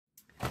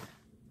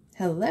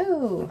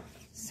Hello.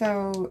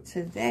 So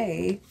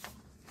today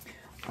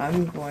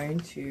I'm going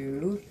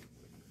to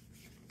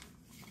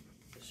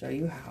show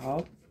you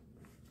how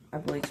I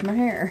bleach my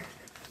hair.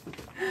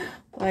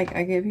 Like,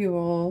 I get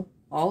people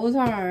all the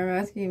time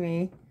asking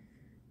me,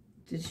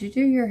 did you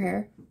do your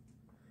hair?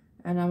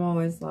 And I'm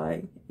always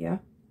like, yeah.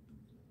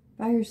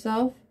 By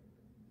yourself?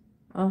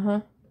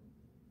 Uh-huh.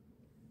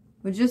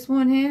 With just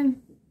one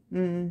hand?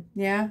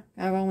 Yeah,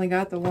 I've only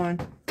got the one.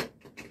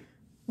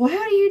 Well,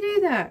 how do you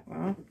do that?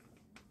 Well,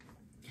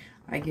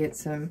 I get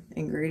some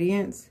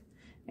ingredients.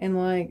 And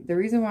like, the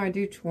reason why I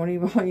do 20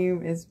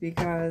 volume is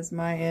because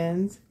my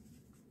ends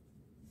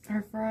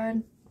are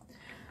fried.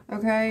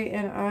 Okay,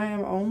 and I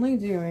am only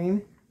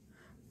doing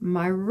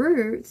my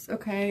roots,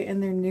 okay,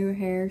 and their new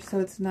hair, so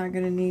it's not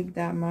going to need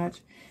that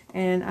much.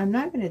 And I'm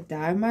not going to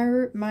dye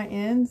my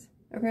ends,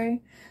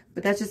 okay?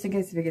 But that's just in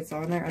case if it gets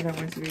on there. I don't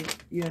want it to be,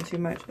 you know, too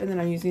much. And then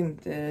I'm using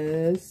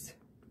this,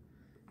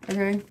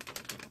 okay?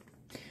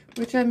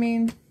 Which, I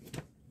mean,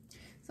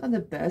 it's not the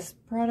best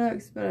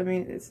products, but I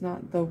mean, it's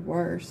not the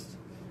worst.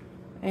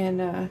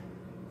 And,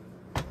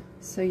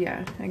 so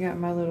yeah, I got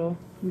my little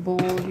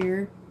bowl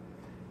here.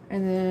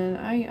 And then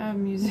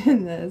I'm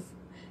using this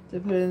to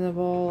put in the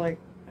bowl, like,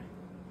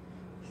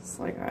 it's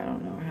like, I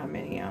don't know how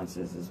many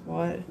ounces is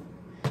what.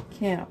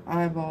 Can't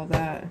eyeball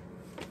that.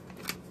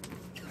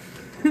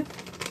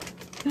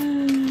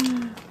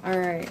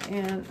 Alright,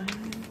 and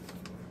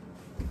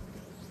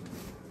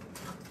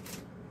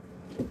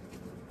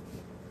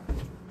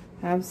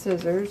I have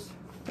scissors,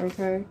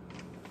 okay?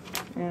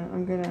 And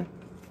I'm gonna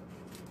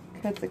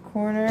cut the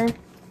corner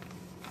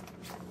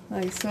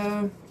like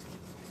so.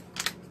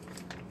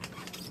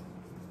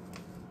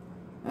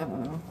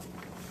 Uh-oh.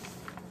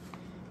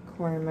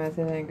 Corner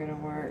method ain't gonna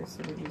work,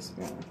 so we're just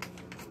gonna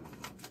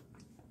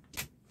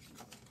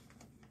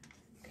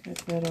cut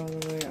that all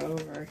the way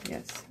over.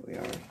 Yes, we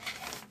are.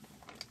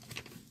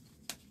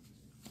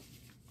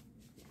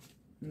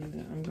 And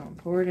then I'm gonna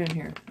pour it in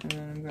here, and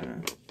then I'm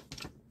gonna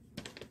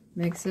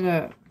mix it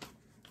up.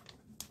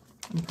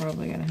 I'm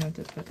probably gonna have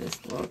to put this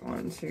glove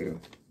on too.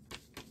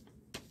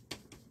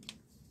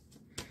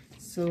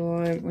 So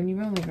like, when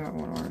you've only got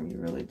one arm, you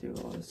really do a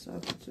lot of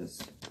stuff with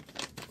just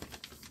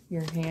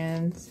your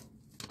hands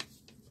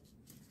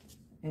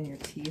and your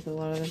teeth a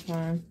lot of the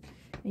time.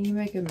 And you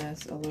make a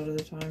mess a lot of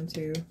the time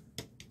too.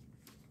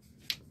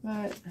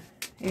 But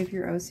if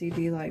you're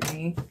OCD like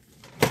me,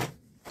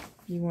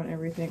 you want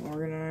everything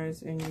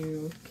organized and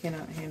you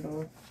cannot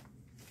handle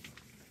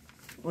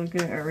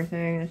looking at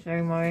everything the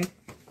same way.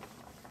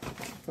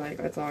 Like,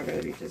 it's all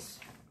gotta be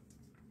just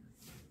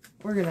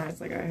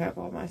organized. Like, I have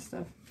all my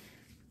stuff.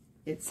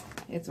 It's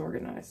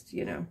organized,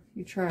 you know.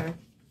 You try.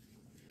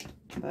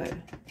 But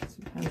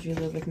sometimes you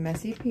live with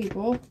messy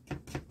people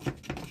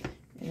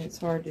and it's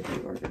hard to be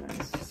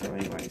organized. So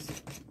anyways,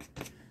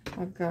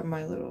 I've got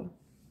my little,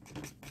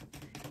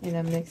 and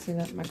I'm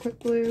mixing up my quick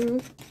glue.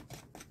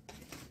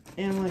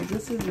 And like,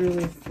 this is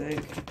really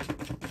thick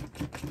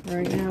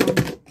right now.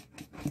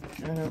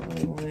 I don't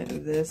really want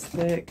it this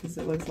thick because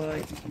it looks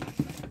like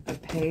a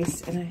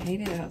paste, and I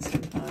hate it how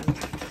sometimes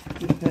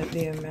you put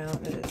the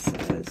amount that it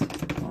says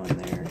on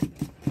there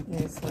and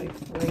it's like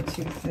way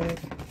too thick.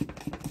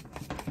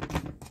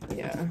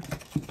 Yeah,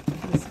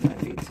 this might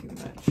be too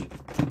much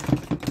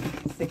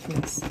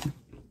thickness.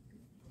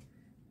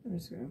 I'm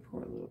just gonna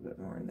pour a little bit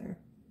more in there,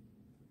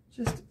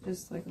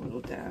 just like a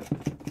little dab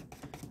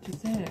to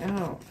thin it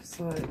out. It's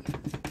like,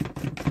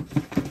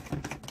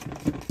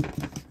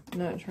 I'm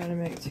not trying to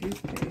make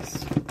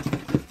toothpaste.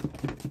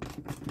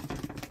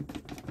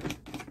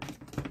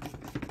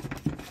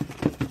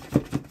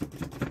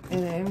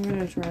 And I am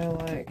gonna try to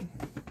like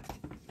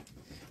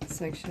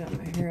section up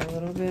my hair a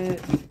little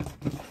bit.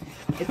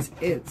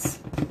 It's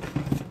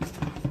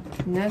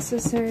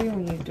necessary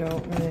when you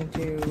don't want to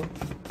do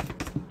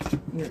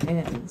your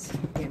ends,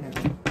 you know.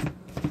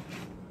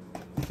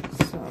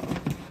 So,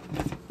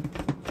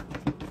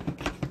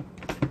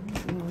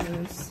 all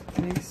this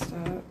mixed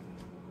up.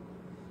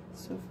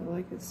 Still feel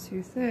like it's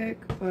too thick,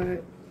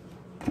 but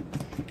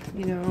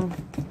you know,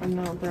 I'm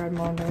not Brad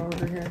Mondo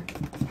over here.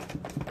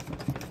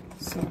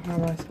 So how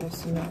am I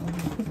supposed to know?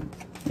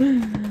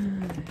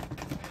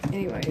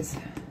 Anyways,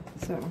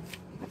 so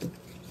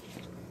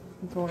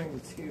I'm going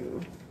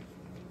to,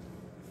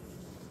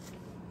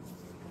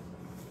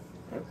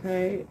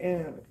 okay,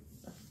 and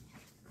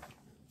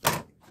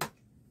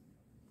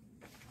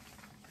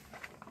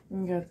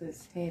we got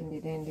this handy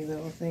dandy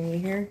little thingy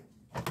here.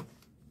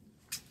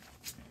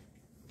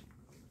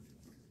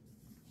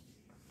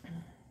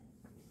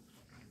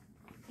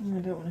 And I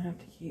don't want to have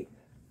to keep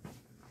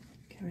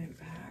coming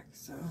back,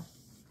 so.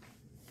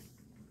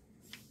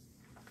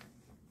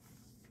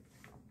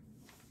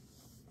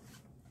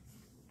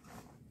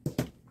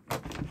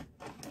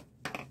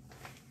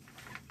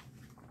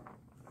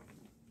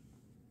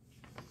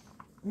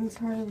 It's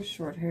harder with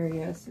short hair,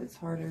 yes. It's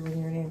harder when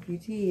you're an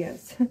amputee,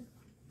 yes.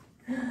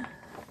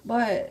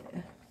 But,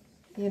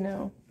 you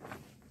know,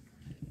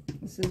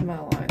 this is my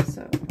life,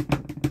 so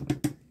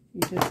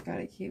you just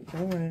gotta keep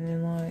going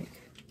and like,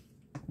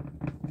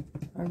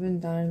 I've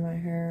been dyeing my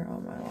hair all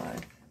my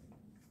life.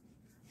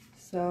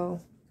 So,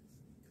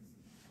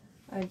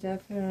 I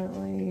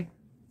definitely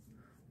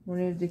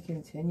wanted to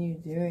continue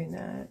doing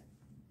that.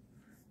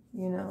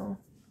 You know,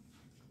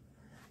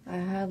 I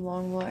had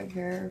long black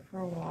hair for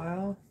a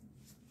while,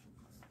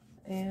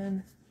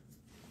 and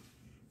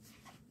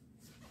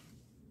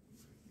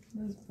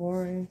it was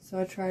boring. So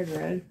I tried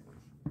red,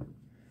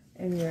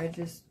 and red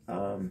just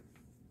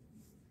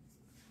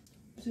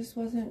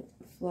wasn't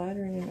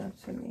flattering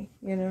enough to me,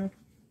 you know?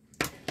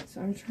 So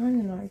I'm trying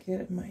to not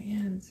get my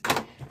ends.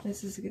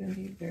 This is going to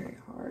be very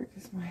hard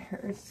because my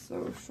hair is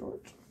so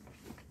short,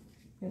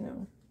 you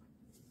know?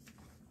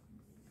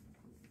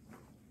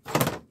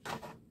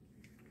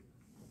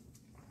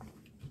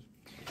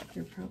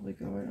 You're probably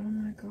going, oh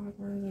my god,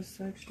 what are those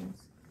sections?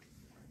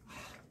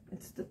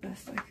 It's the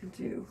best I could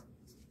do.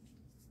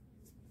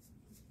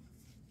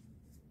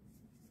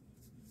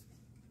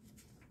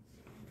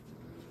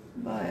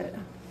 But,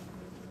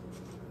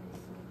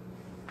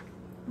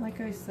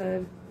 like I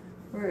said,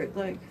 we're at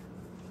like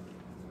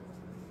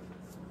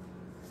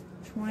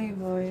 20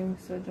 volume,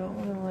 so I don't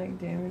want to like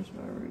damage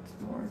my roots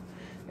more.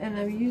 And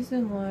I'm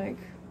using like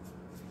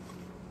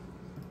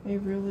a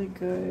really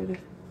good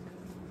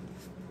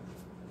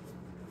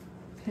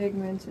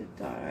pigmented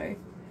dye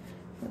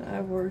that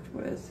I've worked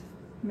with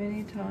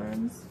many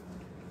times,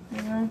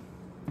 you know,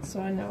 so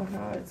I know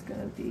how it's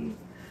gonna be.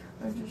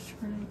 I'm just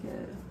trying to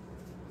get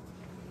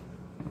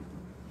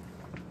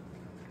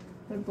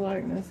the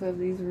blackness of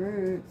these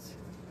roots,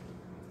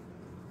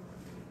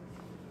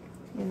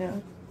 you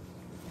know.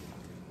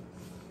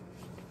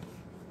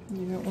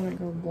 You don't want to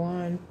go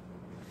blonde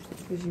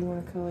because you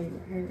want to color your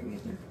hair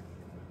either.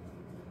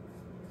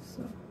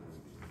 So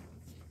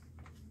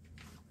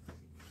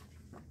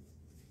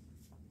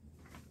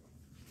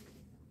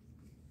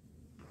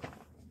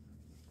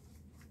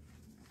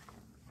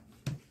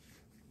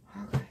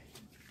okay.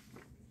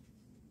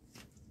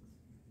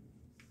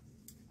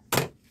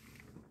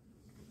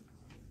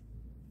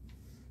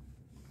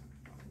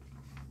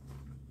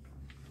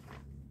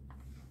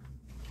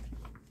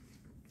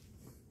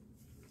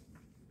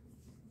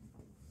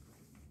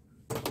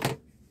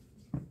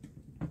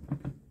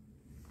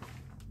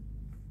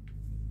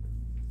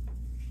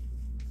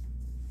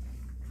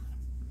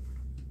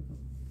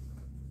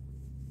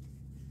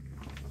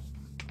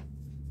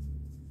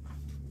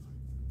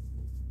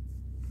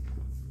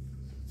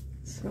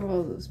 So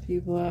all those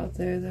people out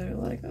there that are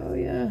like, oh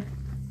yeah,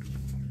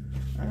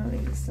 I don't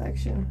need a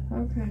section.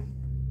 Okay,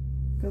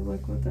 good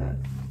luck with that.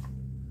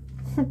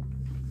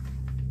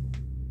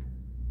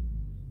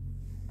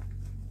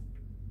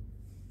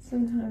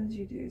 Sometimes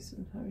you do,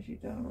 sometimes you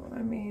don't.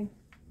 I mean,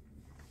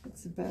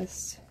 it's the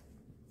best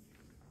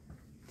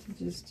to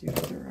just do it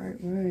the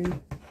right way,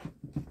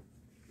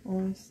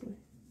 honestly.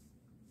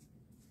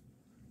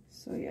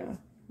 So yeah,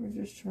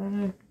 we're just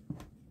trying to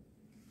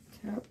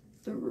tap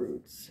the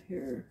roots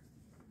here.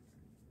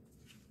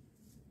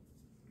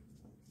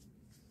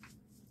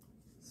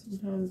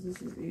 Sometimes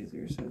this is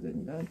easier said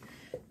than done.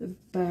 The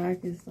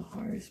back is the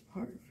hardest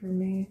part for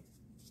me.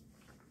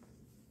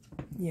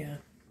 Yeah.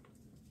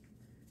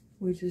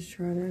 We just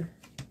try to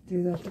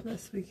do that the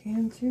best we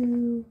can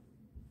too.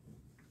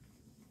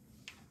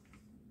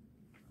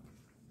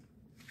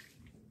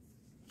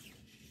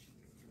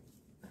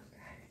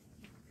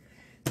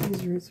 Okay.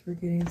 These roots were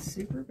getting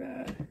super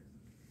bad.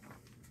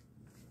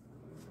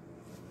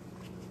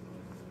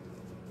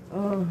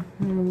 Oh,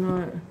 I'm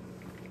not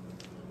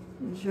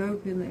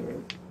joking, they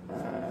were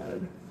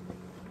bad.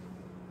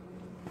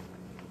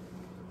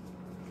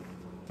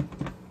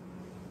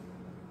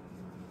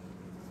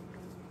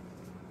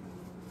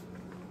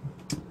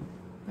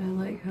 I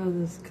like how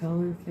this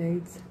color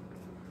fades.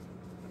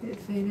 It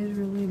faded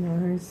really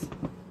nice.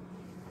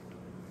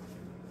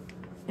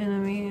 And I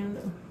mean,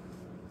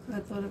 I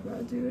thought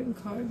about doing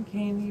cotton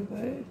candy,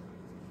 but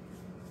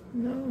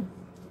no.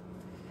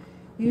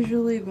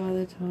 Usually by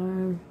the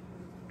time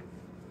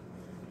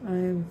I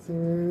am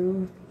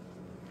through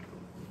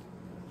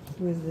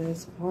with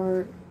this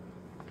part,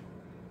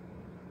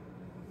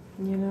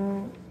 you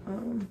know,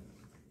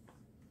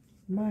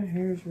 my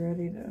hair's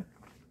ready to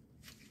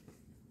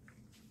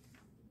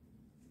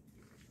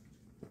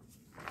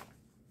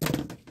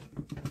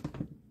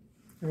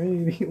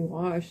be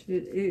washed.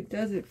 It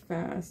does it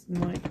fast,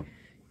 and like,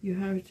 you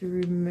have to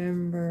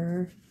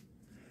remember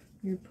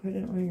you're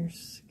putting it on your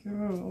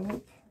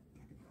scalp.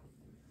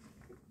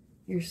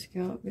 Your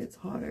scalp gets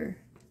hotter,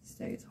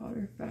 stays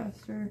hotter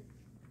faster.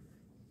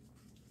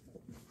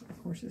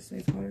 Of course it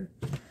stays hotter.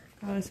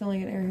 God, I sound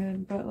like an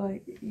airhead, but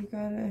like, you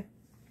gotta,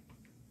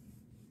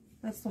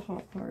 that's the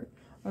hot part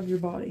of your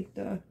body,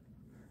 duh.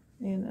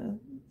 And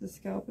the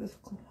scalp is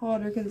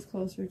hotter because it's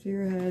closer to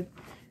your head,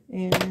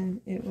 and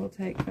it will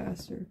take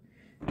faster.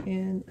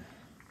 And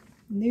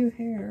new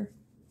hair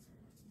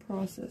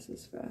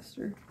processes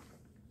faster.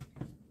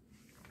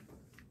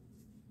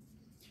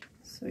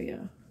 So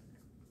yeah,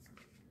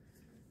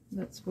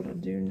 that's what I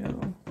do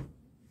know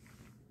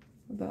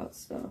about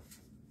stuff.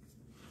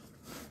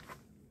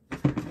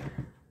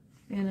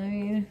 And I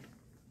mean,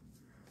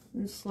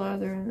 I'm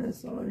slathering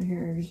this on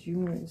here because you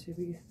want it to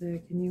be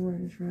thick and you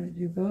want to try to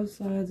do both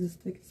sides as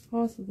thick as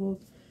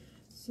possible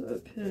so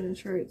it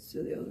penetrates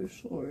to the other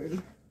sword.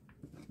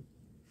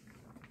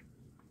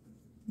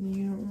 You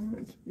don't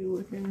want it to be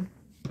looking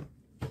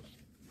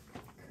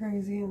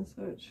crazy and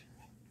such.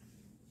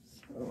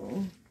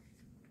 So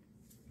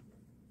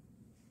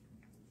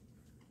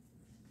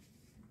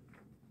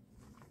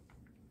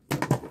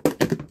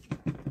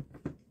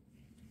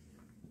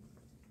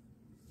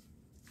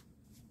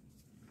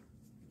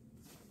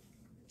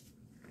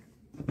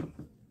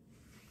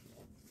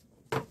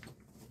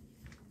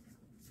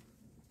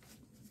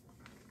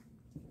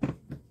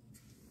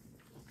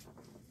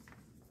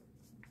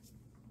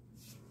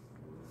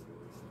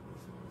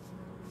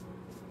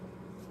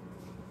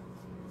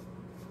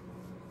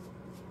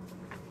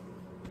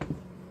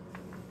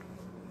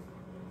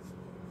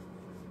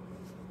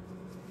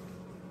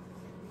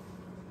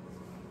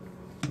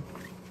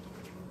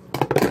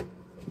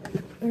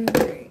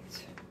alright,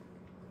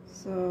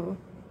 so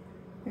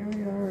here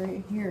we are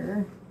right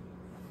here,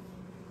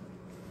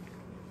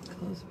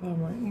 close by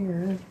my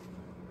ear,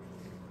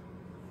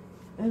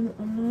 and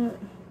I'm not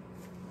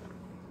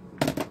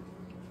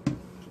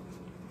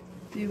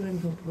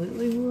doing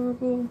completely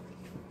horrible,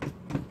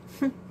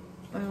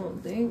 I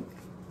don't think,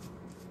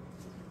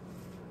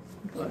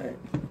 but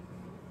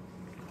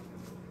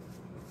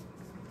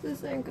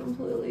this ain't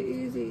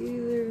completely easy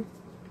either,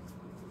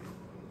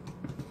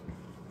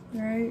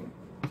 right?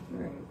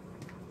 Right.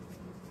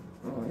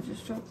 Oh, I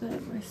just dropped that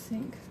in my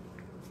sink.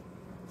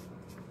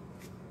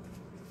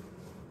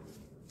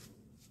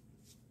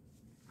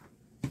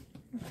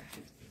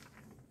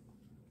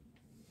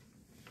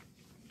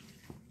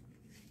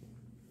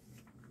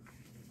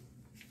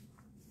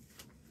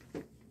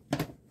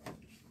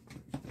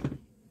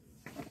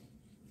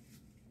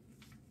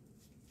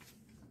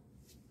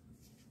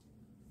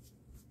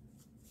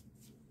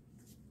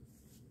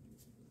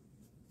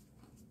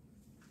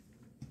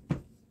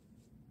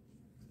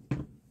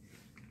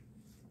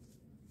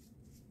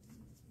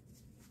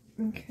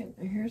 Okay,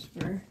 now here's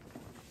where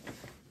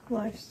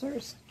life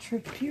starts to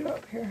trip you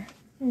up here.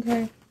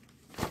 Okay.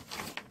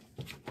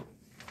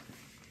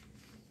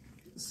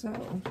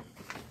 So,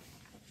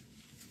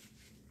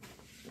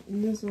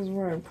 this is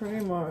where I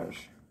pretty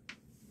much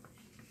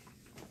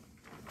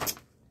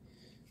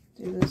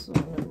do this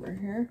little number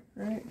here,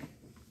 right?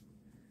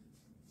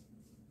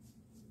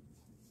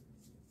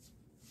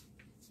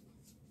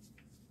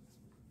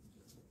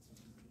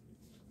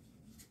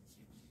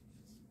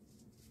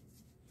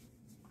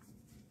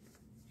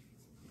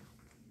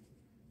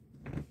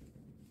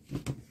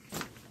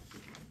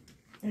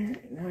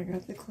 Alright, now I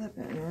got the clip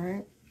in,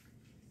 right?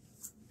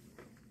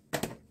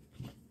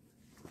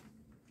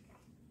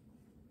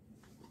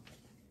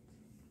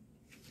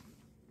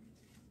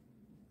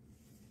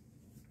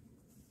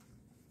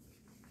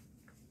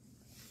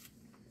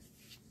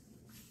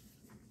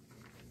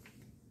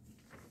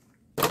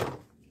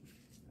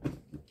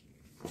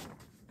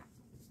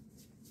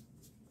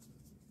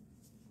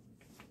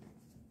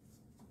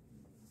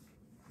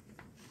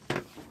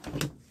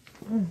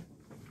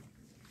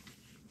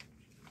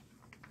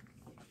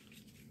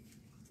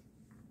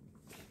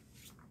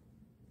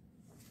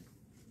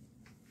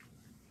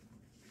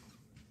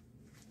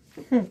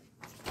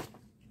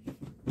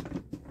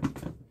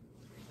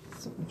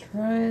 So I'm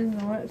trying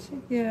not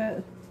to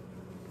get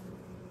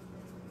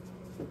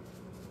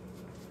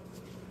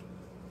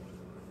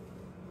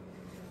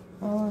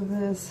all of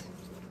this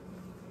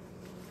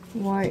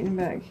whitened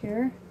back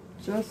here,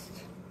 just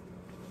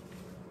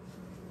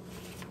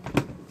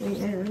the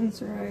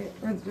ends, right,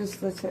 or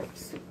just the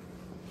tips.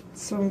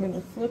 So I'm going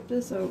to flip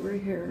this over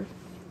here,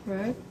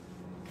 right,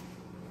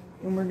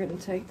 and we're going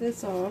to take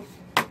this off.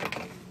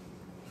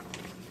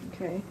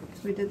 Okay,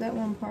 so we did that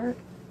one part,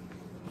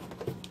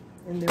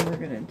 and then we're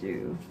going to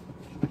do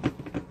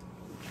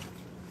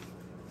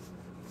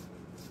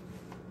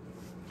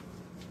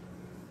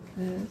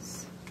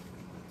this.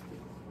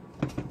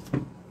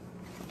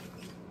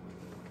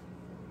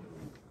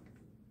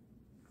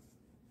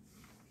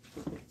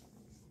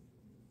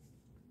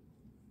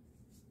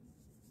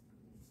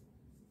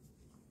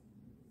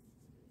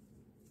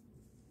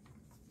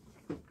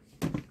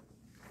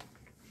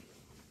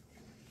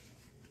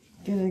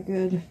 Get a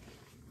good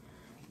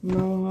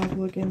mohawk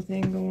looking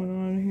thing going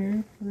on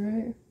here,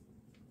 right?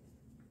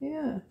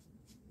 Yeah.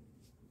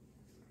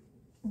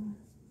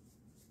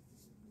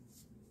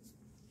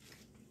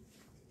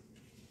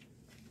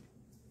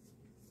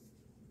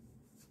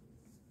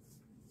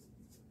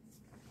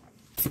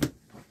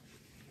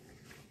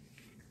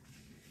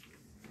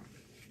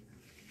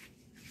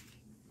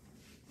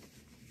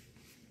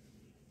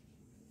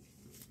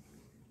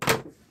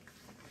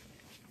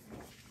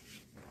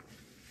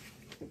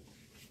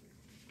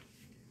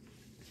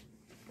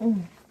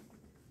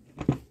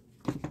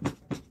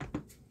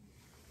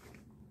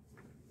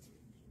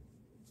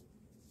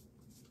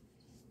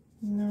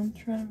 Now I'm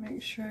trying to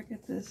make sure I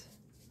get this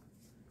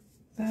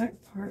back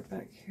part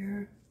back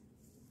here.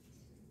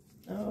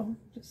 Oh,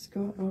 just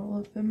got all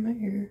up in my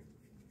ear.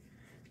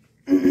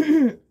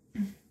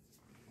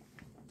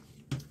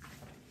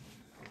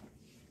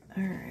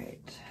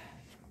 Alright.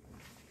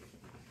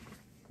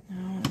 Now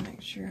I want to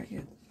make sure I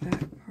get the back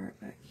part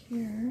back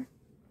here.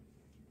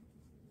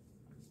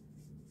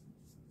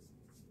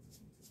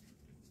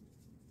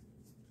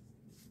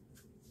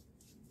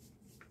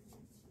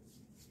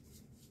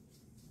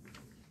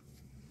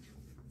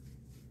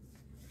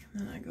 And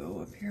then I go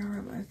up here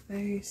on my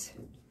face.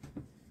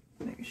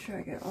 Make sure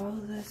I get all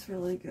of this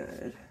really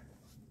good.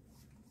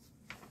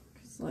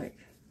 Because, like,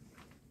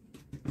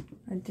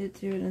 I did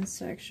do it in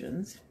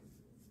sections.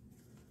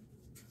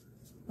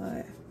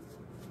 But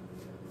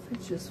I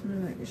just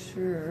want to make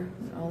sure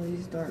that all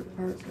these dark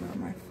parts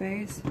around my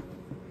face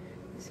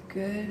is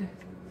good.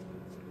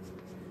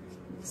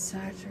 It's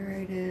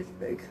saturated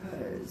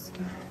because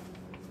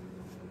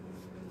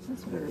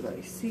that's what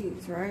everybody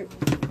sees, right?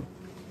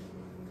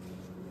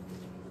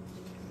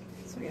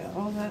 So yeah,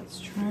 all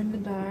that's trying to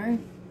die.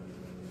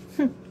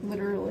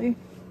 Literally.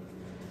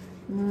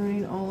 I'm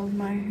ruining all of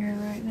my hair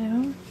right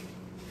now.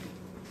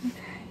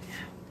 Okay,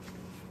 now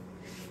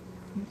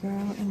we go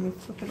and we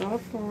flip it all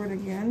forward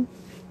again.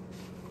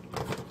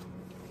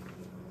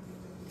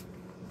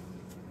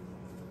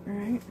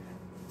 Alright,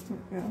 there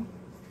we go.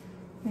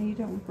 Now you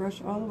don't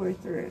brush all the way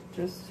through it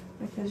just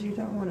because you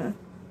don't want to,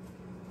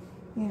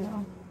 you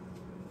know,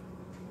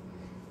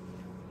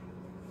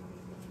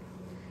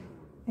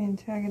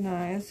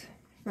 antagonize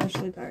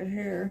freshly dyed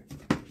hair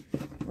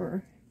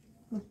or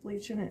with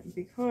bleach in it,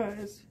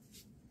 because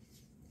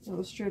it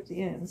will strip the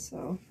ends.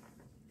 So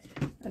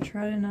I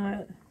try to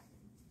not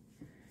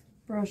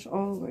brush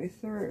all the way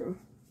through,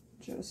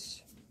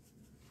 just,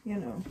 you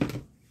know.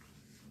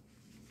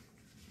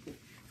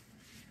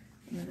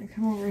 And then I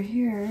come over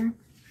here,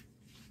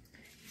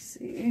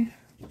 see,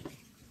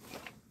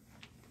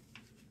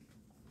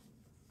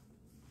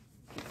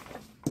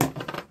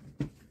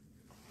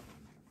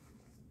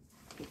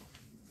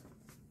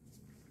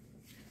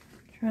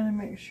 trying to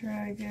make sure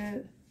I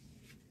get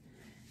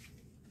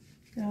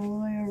all the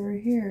way over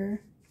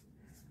here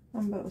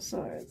on both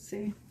sides,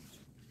 see.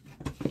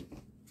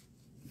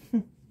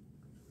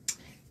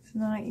 It's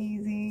not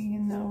easy, you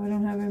know, I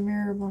don't have a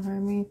mirror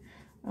behind me.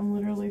 I'm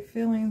literally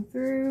feeling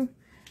through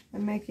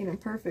and making a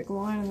perfect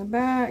line in the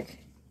back,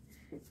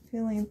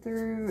 feeling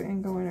through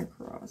and going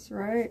across,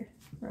 right?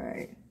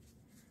 Right.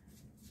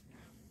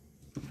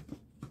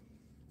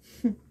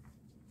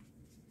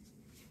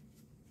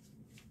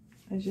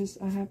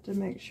 I have to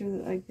make sure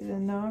that I get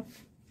enough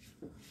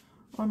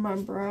on my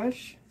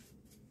brush.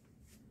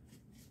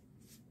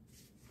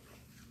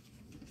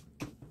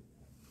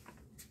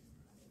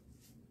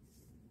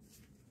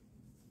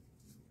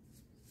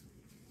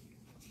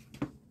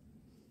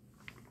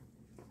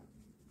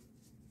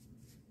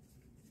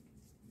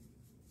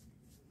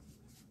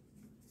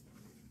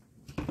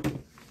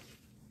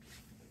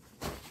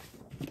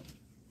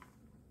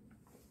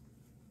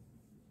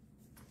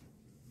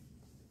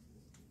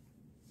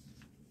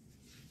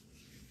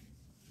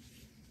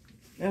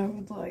 I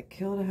would like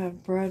kill to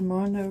have Brad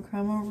Mondo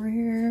come over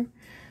here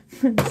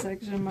and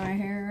section my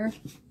hair.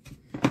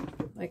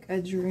 Like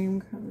a dream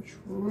come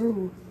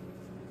true.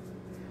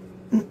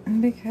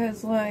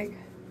 Because like,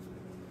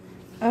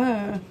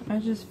 I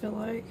just feel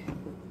like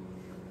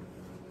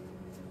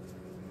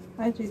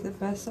I do the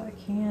best I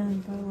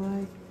can, but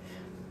like,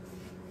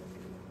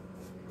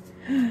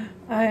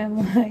 I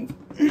am like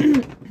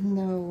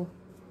no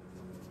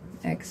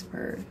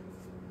expert,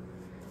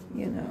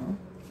 you know,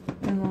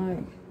 and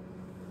like,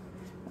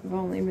 I've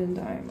only been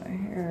dyeing my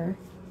hair,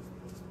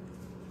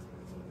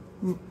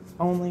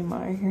 only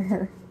my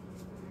hair,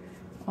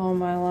 all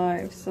my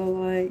life. So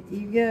like,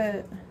 you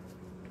get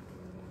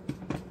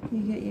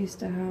used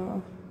to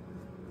how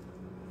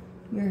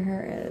your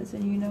hair is,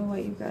 and you know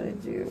what you gotta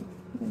do,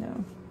 you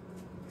know.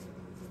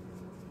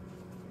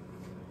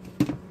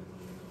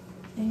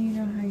 And you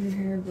know how your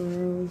hair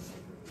grows.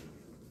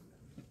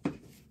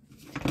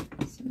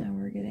 So now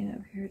we're getting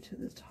up here to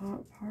the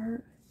top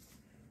part,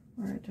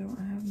 where I don't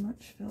have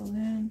much filled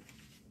in.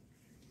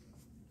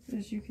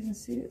 As you can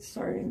see, it's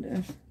starting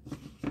to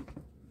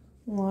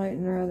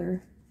lighten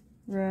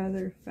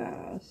rather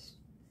fast.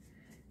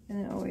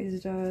 And it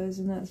always does,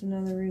 and that's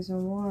another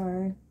reason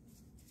why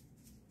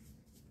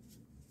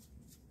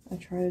I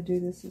try to do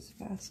this as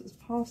fast as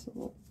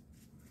possible.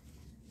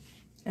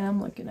 And I'm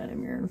looking at a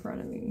mirror in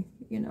front of me.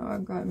 You know,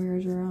 I've got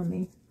mirrors around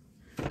me.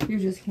 You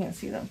just can't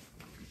see them.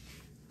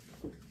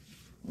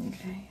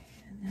 Okay,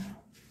 and now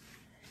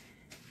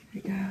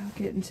we go,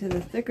 get into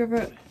the thick of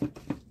it.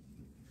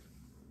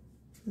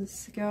 The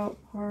scalp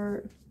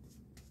part.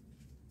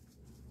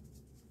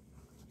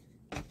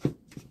 The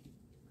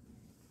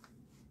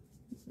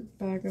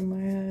back of my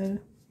head.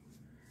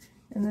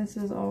 And this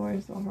is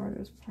always the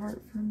hardest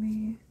part for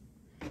me,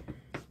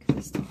 because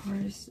it's the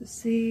hardest to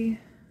see.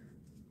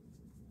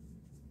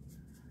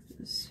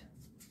 Just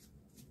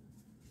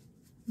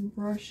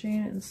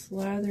brushing and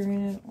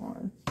slathering it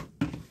on.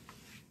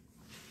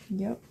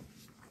 Yep.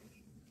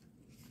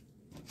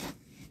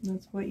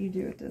 That's what you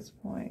do at this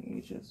point.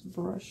 You just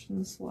brush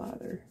and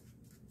slather.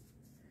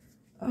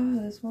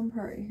 Oh, this one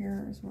part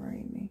here is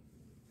worrying me.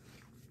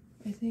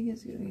 I think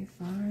it's going to be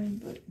fine,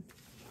 but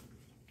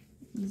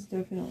It's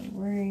definitely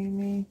worrying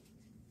me.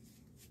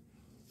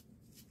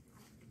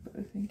 But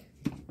I think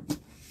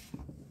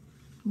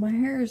my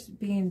hair is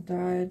being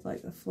dyed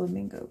like a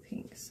flamingo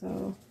pink,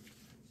 so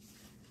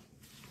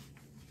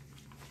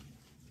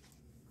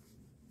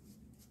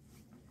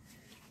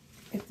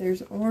if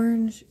there's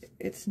orange,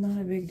 it's not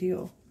a big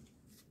deal,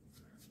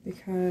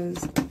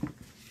 because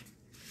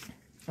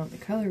on the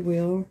color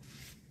wheel,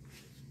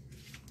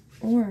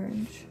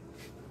 orange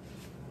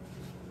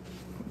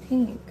and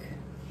pink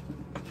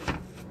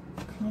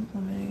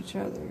complement each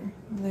other.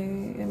 I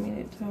mean,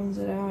 it tones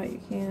it out. You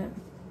can't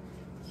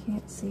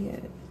see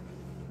it.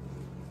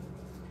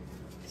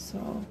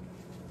 So,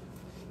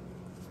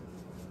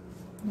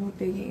 no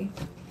biggie,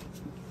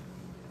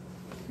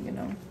 you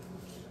know.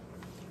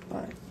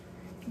 But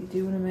you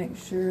do want to make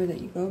sure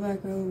that you go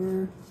back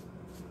over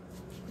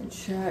and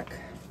check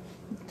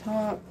the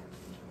top.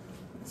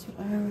 That's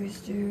what I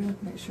always do.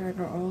 Make sure I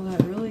got all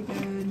that really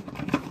good.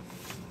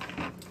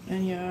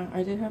 And yeah,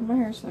 I did have my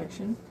hair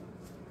section.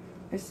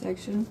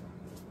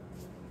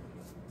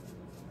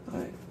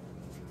 But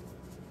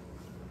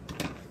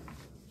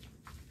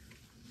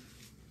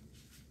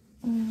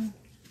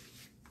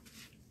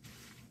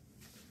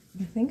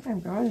I think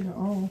I've got it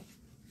all.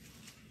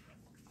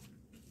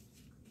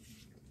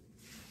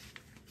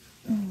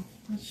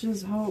 Let's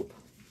just hope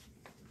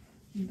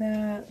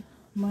that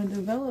my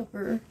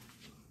developer,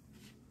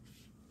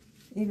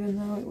 even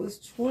though it was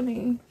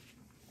 20,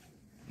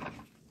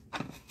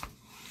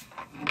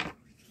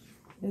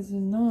 is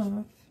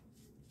enough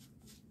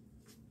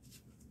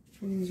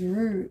for these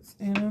roots.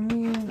 And I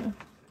mean,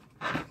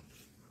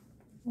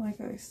 like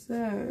I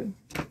said,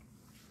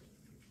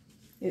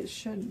 it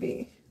should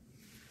be.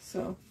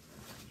 So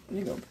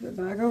I'm gonna go put it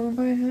back over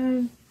my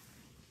head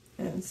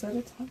and set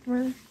a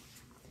timer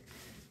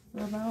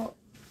for about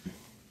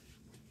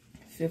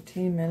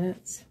 15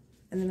 minutes,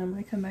 and then I'm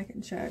gonna come back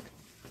and check.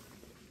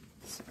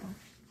 So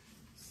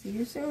see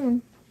you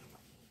soon.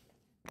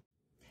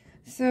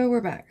 So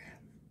we're back.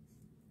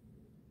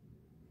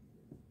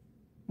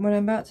 What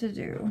I'm about to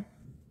do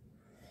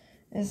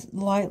is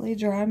lightly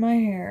dry my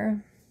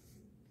hair.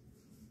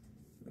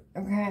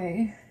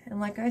 Okay, and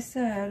like I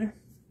said,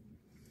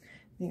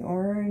 the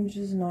orange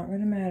is not going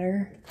to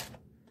matter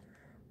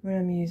when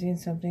I'm using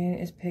something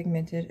as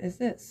pigmented as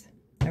this.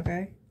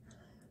 Okay,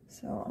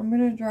 so I'm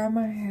going to dry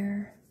my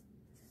hair,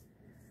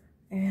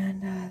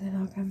 and then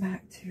I'll come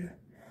back to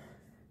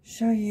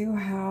show you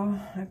how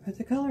I put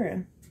the color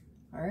in.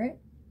 Alright,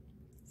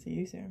 see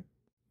you soon.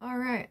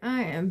 Alright,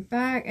 I am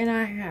back, and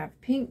I have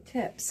pink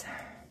tips.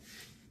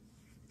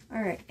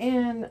 Alright,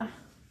 and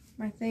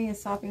my thing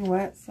is sopping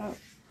wet, so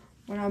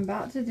what I'm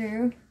about to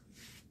do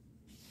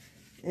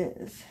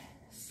is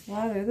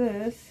slather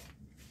this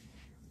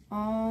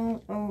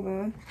all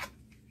over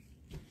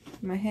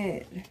my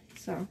head.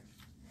 So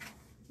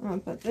I'm gonna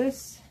put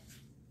this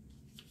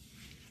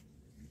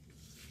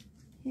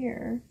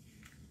here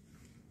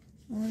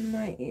on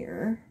my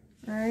ear,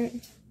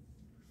 right?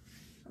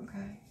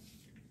 Okay.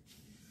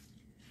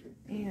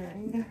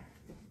 And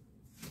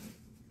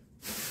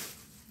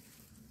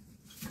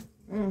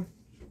I'll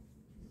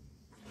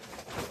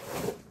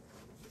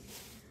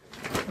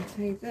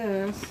take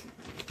this,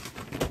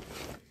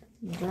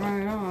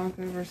 dry it off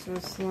ever so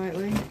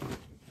slightly.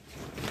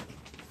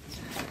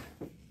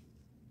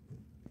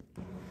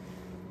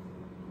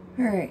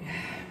 Alright,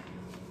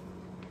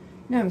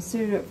 now I'm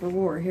suited up for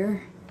war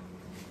here,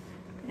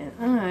 and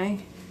I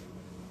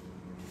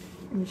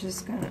am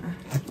just gonna,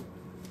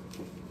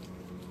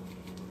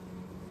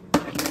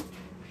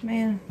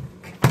 man,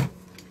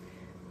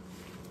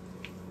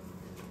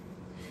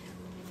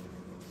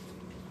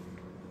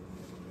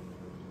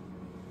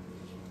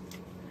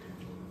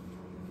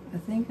 I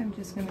think I'm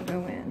just gonna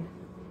go in.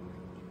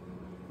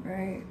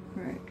 Right,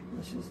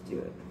 let's just do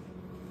it.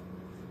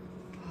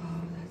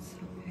 Oh, that's so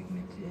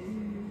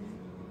pigmented.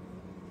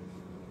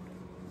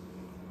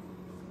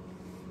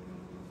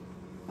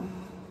 Oh,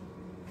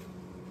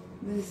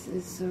 this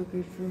is so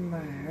good for my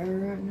hair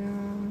right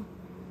now,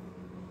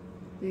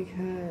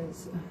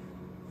 because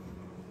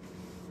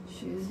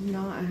she's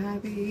not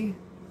happy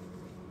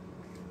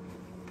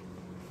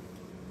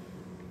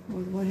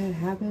with what had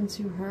happened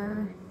to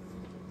her.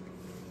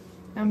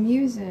 I'm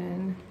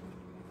using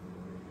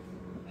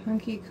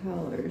Punky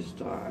Colors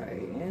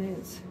dye, and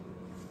it's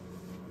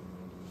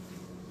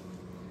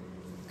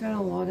got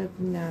a lot of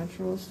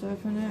natural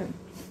stuff in it.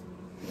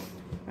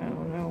 I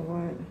don't know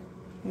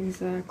what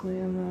exactly,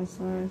 I'm not a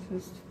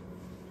scientist,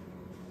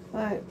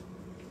 but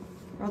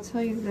I'll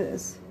tell you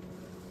this,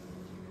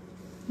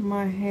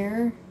 my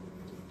hair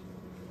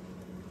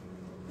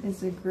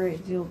is a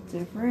great deal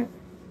different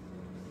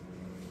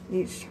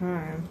each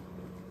time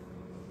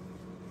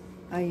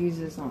I use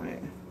this on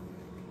it.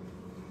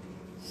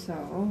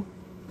 So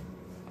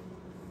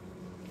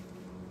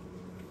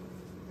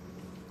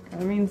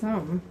I mean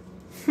something.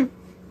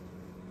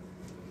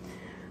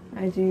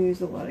 I do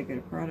use a lot of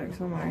good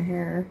products on my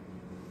hair.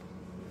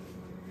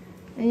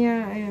 And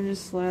yeah, I am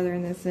just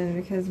slathering this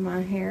in because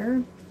my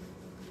hair,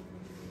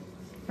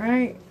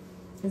 right,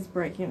 is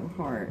breaking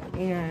apart.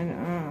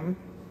 And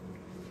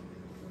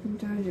You've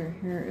dyed your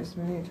hair as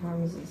many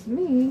times as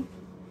me,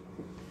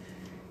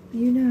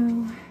 you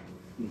know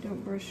you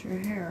don't brush your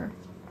hair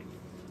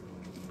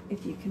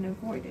if you can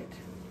avoid it.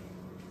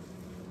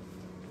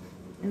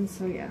 And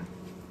so yeah,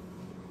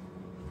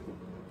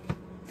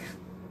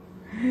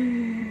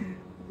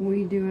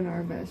 we doing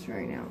our best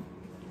right now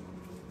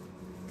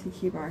to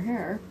keep our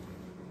hair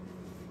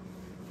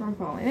from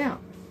falling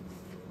out.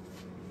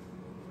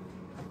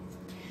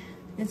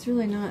 It's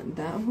really not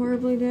that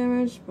horribly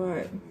damaged,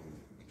 but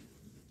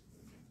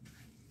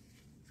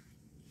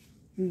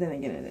then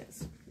again it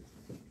is.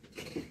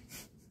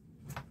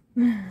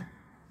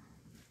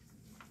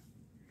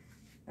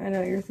 I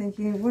know you're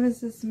thinking, what is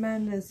this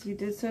madness? You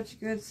did such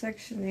good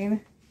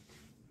sectioning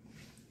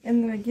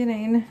in the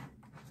beginning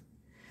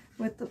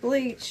with the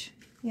bleach.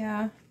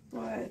 Yeah,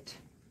 but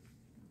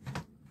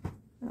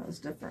that was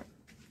different.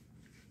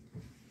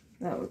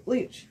 That was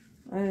bleach.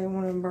 I didn't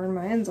want to burn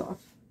my ends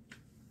off.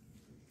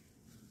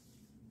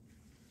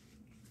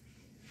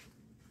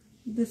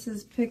 This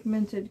is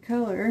pigmented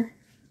color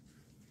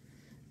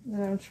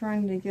that I'm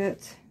trying to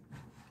get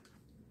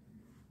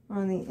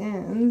on the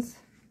ends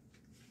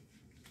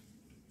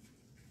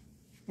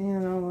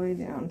and all the way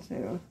down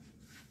to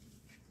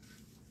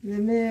the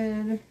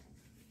mid,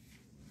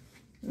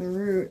 the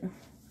root.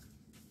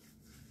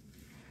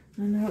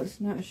 I know it's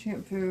not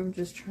shampoo, I'm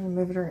just trying to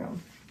move it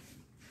around.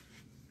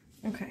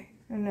 Okay,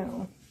 I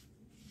know.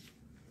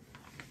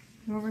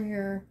 Over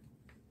here,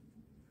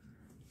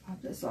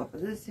 pop this off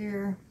of this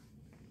ear.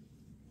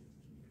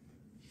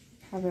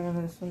 Pop it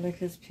on this one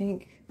because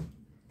pink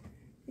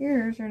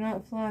ears are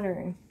not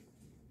flattering.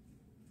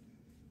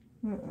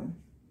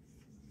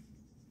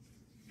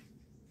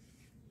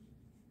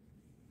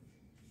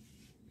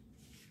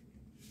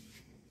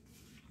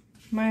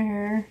 My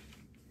hair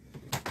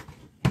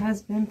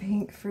has been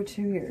pink for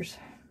 2 years,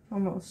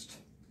 almost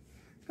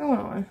going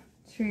on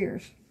 2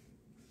 years.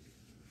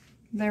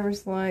 There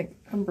was like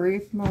a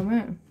brief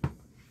moment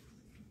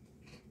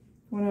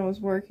when I was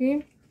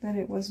working that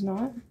it was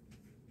not.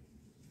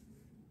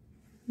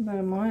 About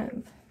a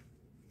month.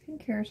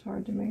 Pink hair is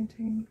hard to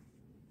maintain.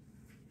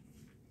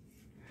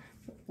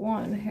 But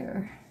blonde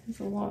hair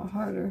is a lot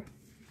harder.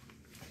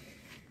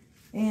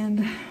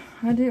 And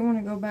I didn't want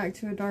to go back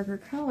to a darker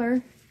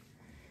color.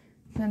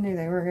 I knew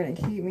they were going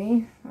to keep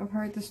me. I've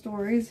heard the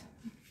stories.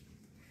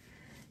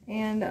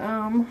 And,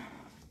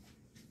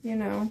 you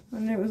know,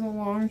 and it was a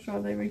long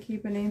shot they would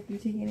keep an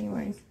amputee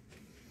anyways.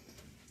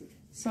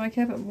 So I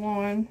kept it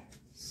blonde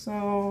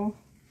so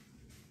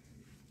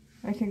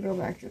I could go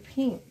back to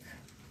pink.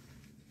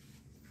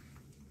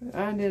 But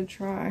I did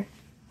try.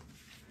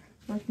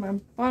 Worked my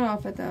butt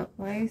off at that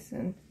place,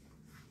 and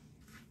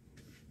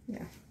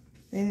yeah,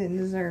 they didn't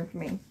deserve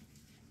me.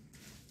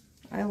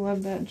 I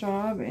loved that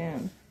job,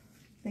 and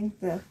I think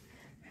the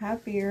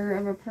happier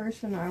of a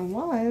person I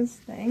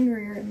was, the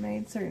angrier it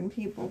made certain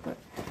people, but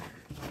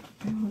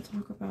I won't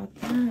talk about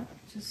that.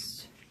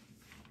 Just,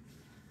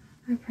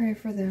 I pray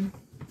for them.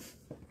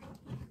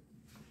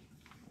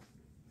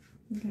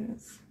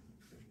 Because,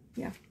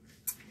 yeah.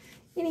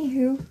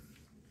 Anywho,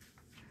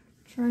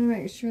 trying to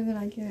make sure that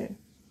I get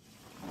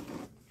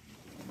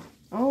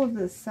all of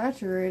this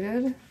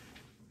saturated.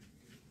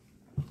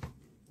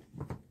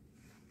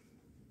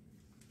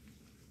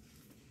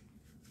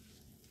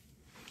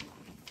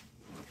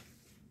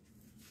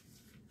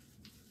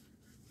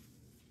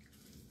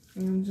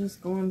 And I'm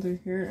just going through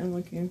here and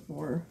looking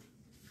for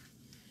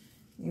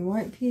any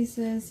white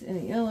pieces,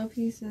 any yellow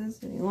pieces,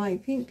 any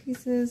light pink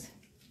pieces.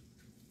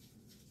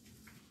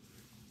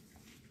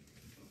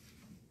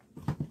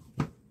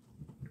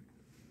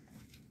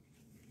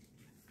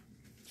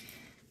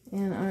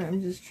 And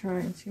I'm just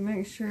trying to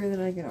make sure that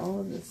I get all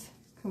of this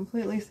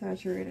completely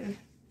saturated.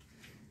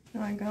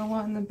 Now I got a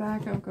lot in the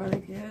back I've got to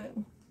get.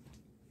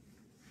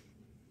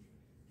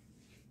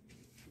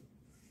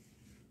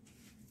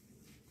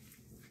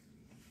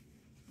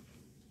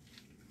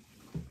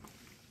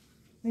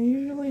 I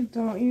usually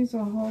don't use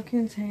a whole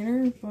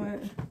container,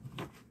 but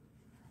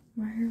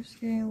my hair's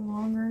getting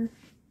longer.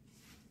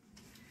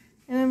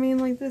 And I mean,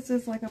 like, this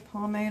is like a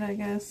pomade, I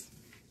guess.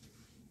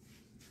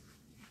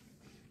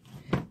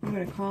 I'm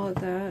gonna call it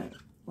that.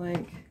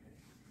 Like,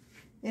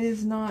 it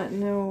is not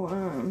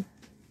no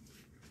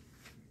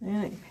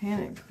manic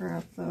panic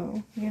crap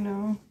though, you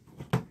know.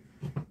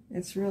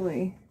 It's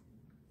really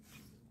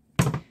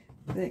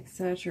thick,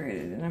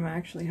 saturated, and I'm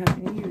actually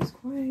having to use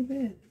quite a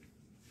bit.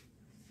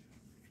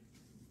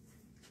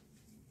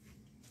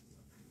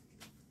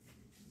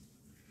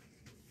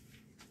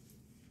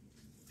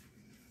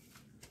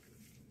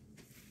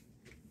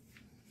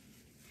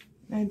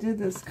 I did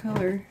this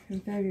color in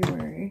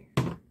February,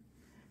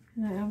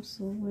 and I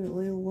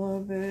absolutely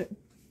love it.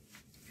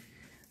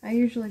 I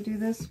usually do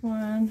this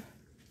one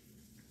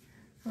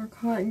for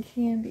cotton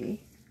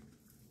candy,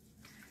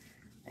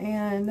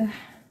 and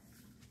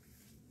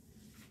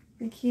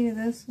the key to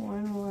this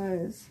one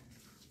was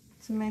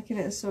to making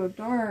it so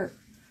dark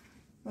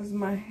was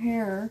my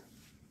hair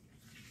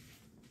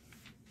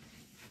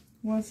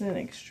wasn't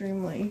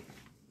extremely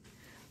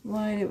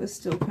light, it was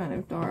still kind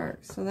of dark.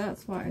 So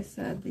that's why I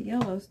said the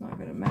yellow's not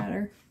going to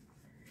matter.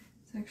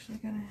 It's actually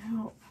going to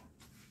help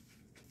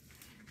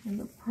in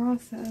the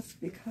process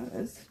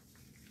because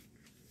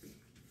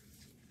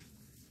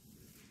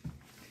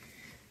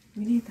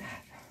we need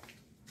that.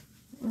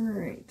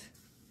 Alright.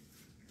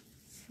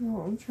 So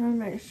I'm trying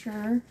to make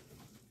sure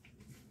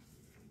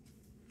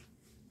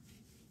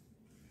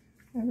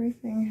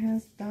everything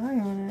has dye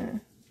on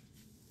it.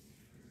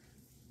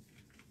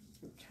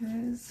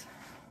 Because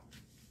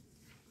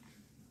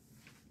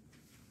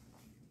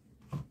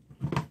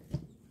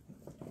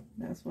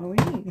that's what we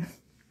need.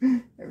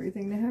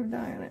 Everything to have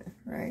dye on it.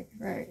 Right,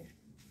 right.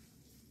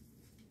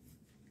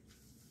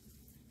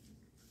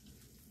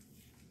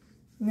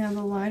 Now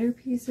the lighter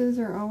pieces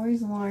are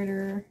always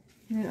lighter.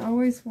 And it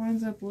always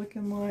winds up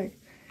looking like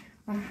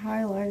I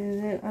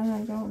highlighted it. And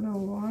I don't know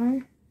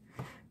why.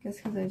 I guess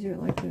because I do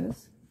it like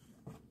this.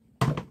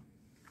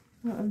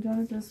 But I've done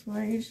it this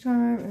way each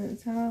time. And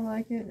it's how I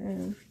like it.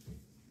 And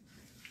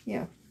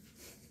yeah.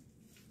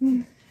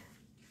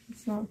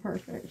 It's not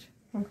perfect.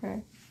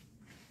 Okay.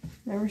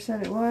 Never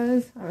said it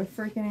was. I'm a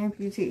freaking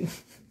amputee.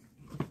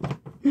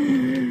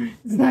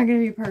 It's not going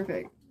to be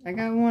perfect. I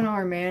got one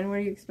arm, man. What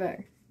do you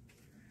expect?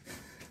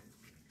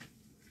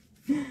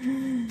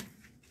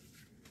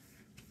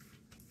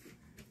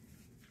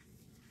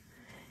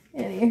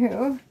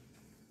 Anywho.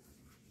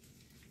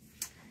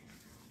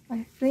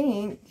 I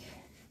think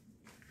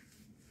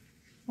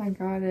I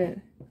got it.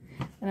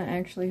 And I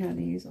actually had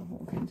to use a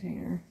whole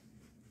container.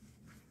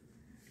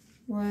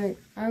 Like,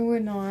 I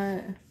would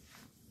not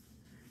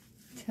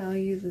tell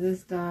you that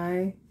this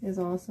dye is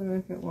awesome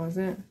if it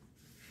wasn't.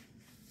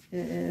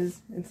 It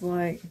is. It's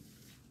like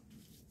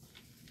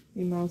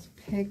the most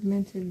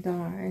pigmented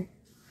dye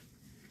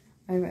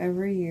I've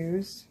ever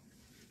used.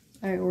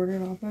 I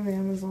ordered off of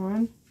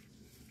Amazon.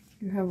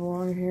 If you have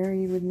long hair,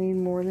 you would need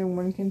more than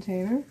one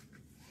container.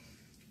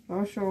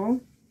 For sure.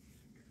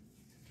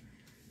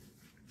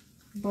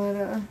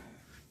 But,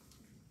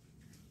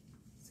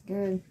 it's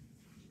good.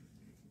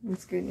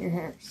 It's good in your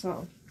hair,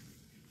 so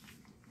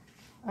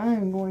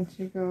I'm going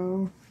to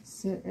go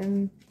sit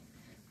in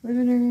the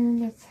living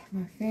room with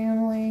my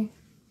family,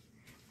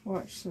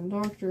 watch some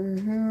Doctor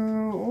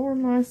Who or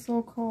my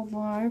so-called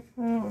life.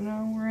 I don't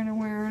know. We're in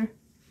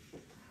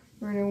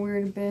a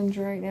weird binge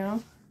right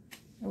now.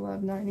 I love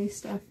 90s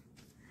stuff.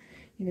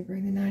 Need to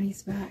bring the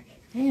 90s back.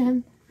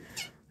 And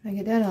when I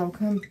get done, I'll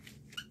come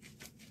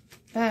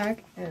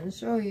back and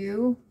show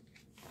you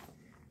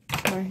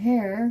my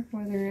hair,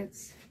 whether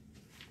it's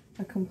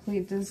a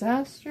complete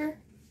disaster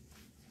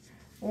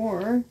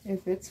or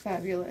if it's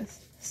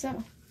fabulous.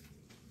 So,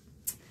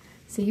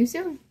 see you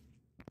soon.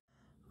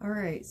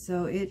 Alright,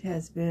 so it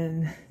has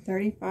been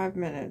 35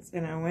 minutes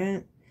and I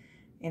went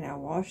and I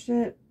washed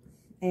it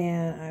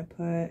and I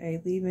put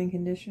a leave-in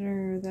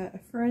conditioner that a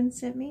friend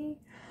sent me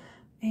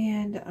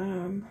and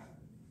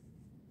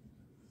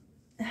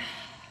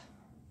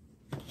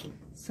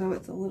so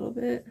it's a little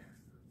bit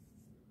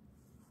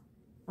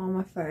on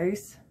my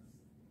face,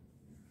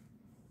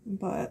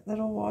 but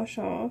that'll wash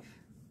off.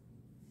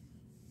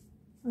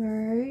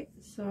 Alright,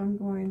 so I'm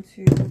going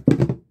to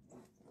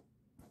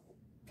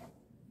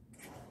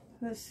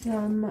put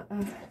some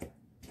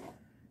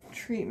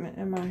treatment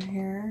in my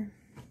hair.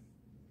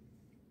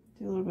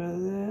 Do a little bit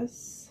of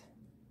this.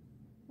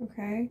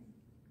 Okay.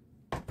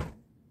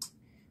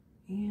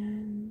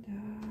 And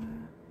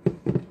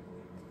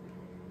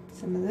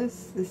some of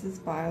this. This is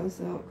Bio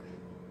Silk.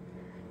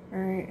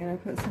 Alright, and I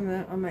put some of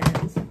that on my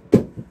ends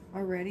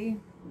already.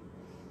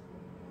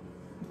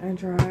 I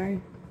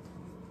dry,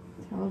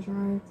 towel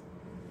dry,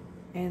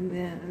 and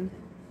then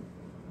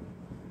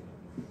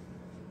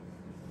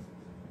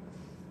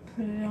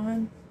put it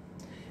on.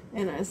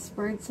 And I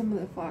sprayed some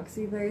of the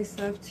Foxy Bay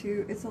stuff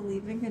too. It's a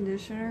leave-in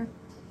conditioner.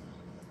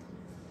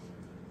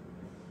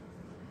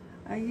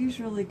 I use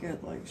really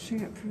good like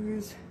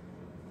shampoos.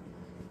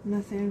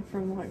 Nothing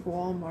from like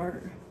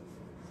Walmart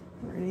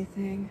or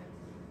anything.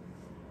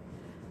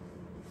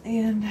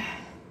 And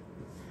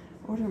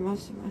order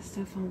most of my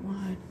stuff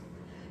online.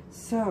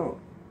 So,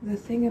 the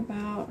thing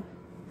about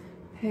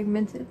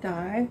pigmented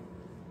dye,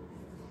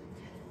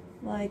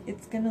 like,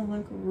 it's gonna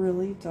look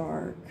really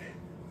dark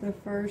the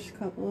first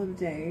couple of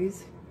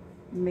days,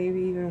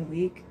 maybe even a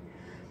week,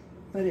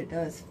 but it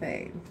does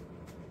fade.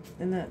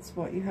 And that's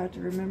what you have to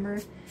remember.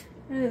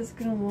 And it's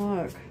gonna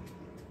look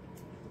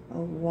a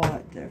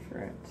lot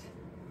different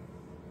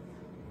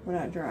when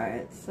I dry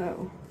it.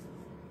 So,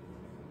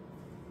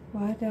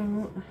 why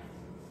don't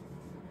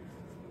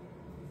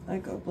I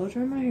go blow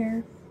dry my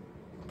hair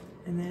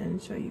and then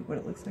show you what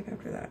it looks like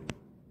after that.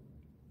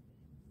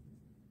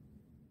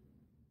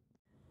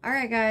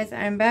 Alright guys,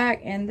 I'm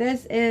back and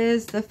this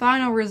is the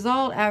final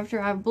result after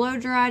I've blow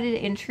dried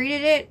it and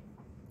treated it.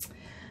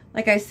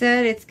 Like I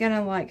said, it's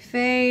gonna like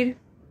fade.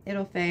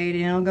 It'll fade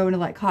and it'll go into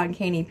like cotton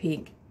candy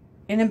pink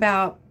in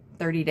about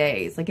 30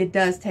 days. Like, it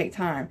does take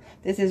time.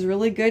 This is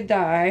really good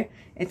dye.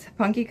 It's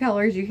Punky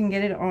Colors. You can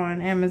get it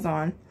on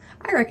Amazon.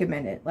 I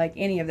recommend it. Like,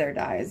 any of their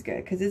dye is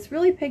good because it's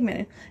really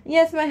pigmented. And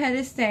yes, my head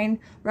is stained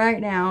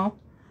right now,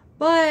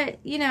 But,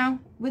 you know,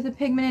 with a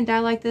pigmented dye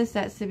like this,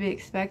 that's to be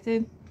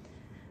expected.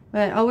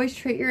 But always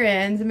treat your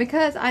ends. And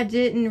because I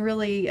didn't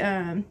really,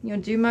 you know,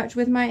 do much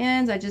with my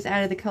ends, I just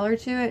added the color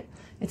to it.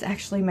 It's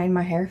actually made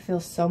my hair feel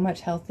so much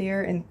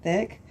healthier and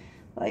thick.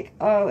 Like,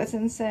 oh, it's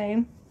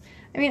insane.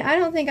 I mean, I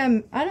don't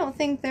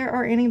think there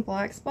are any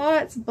black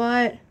spots,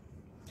 but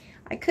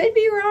I could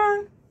be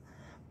wrong.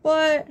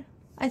 But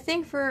I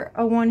think for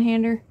a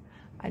one-hander,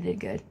 I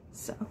did good.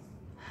 So,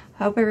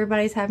 hope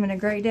everybody's having a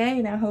great day,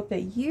 and I hope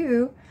that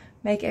you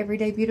make every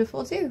day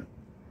beautiful too.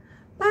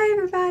 Bye,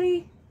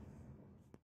 everybody.